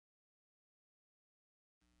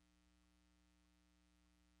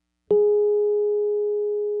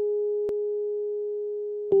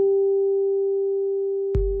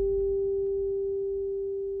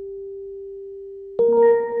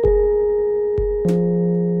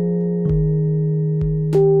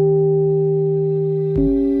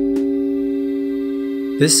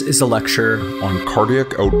This is a lecture on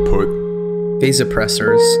cardiac output,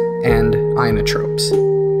 vasopressors, and inotropes.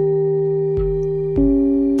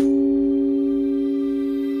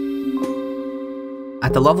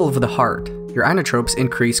 At the level of the heart, your inotropes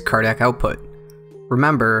increase cardiac output.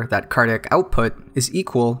 Remember that cardiac output is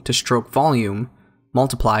equal to stroke volume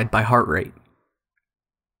multiplied by heart rate.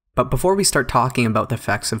 But before we start talking about the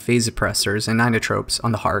effects of vasopressors and inotropes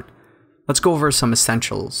on the heart, let's go over some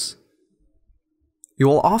essentials. You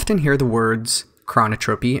will often hear the words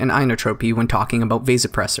chronotropy and inotropy when talking about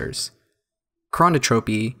vasopressors.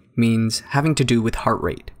 Chronotropy means having to do with heart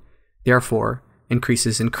rate. Therefore,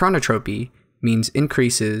 increases in chronotropy means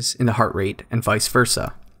increases in the heart rate and vice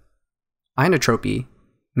versa. Inotropy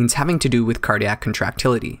means having to do with cardiac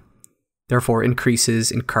contractility. Therefore, increases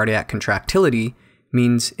in cardiac contractility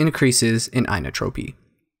means increases in inotropy.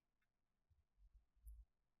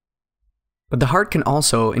 But the heart can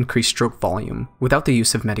also increase stroke volume without the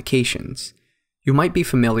use of medications. You might be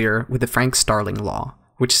familiar with the Frank-Starling law,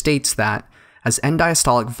 which states that as end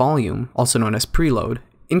diastolic volume, also known as preload,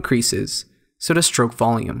 increases, so does stroke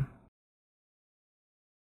volume.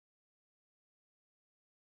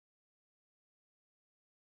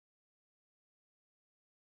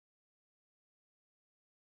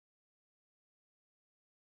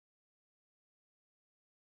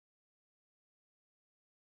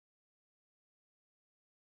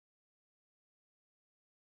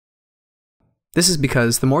 This is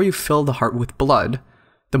because the more you fill the heart with blood,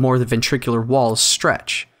 the more the ventricular walls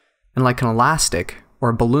stretch, and like an elastic or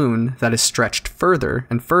a balloon that is stretched further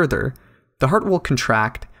and further, the heart will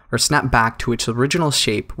contract or snap back to its original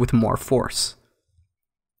shape with more force.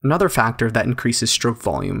 Another factor that increases stroke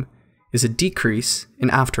volume is a decrease in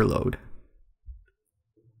afterload.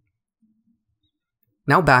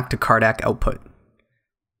 Now back to cardiac output.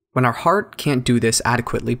 When our heart can't do this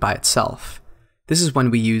adequately by itself, this is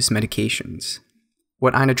when we use medications.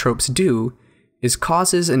 What inotropes do is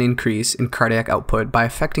causes an increase in cardiac output by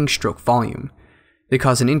affecting stroke volume. They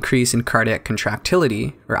cause an increase in cardiac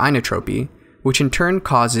contractility, or inotropy, which in turn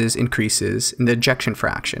causes increases in the ejection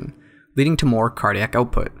fraction, leading to more cardiac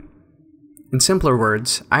output. In simpler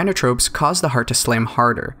words, inotropes cause the heart to slam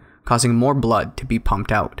harder, causing more blood to be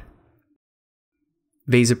pumped out.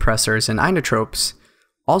 Vasopressors and inotropes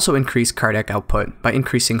also increase cardiac output by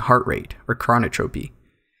increasing heart rate, or chronotropy.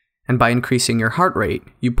 And by increasing your heart rate,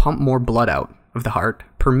 you pump more blood out of the heart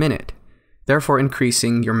per minute, therefore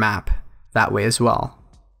increasing your MAP that way as well.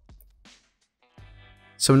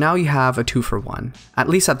 So now you have a 2-for-1, at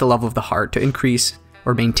least at the level of the heart, to increase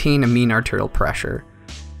or maintain a mean arterial pressure,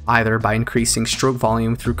 either by increasing stroke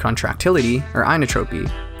volume through contractility, or inotropy,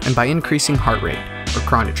 and by increasing heart rate, or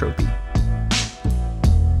chronotropy.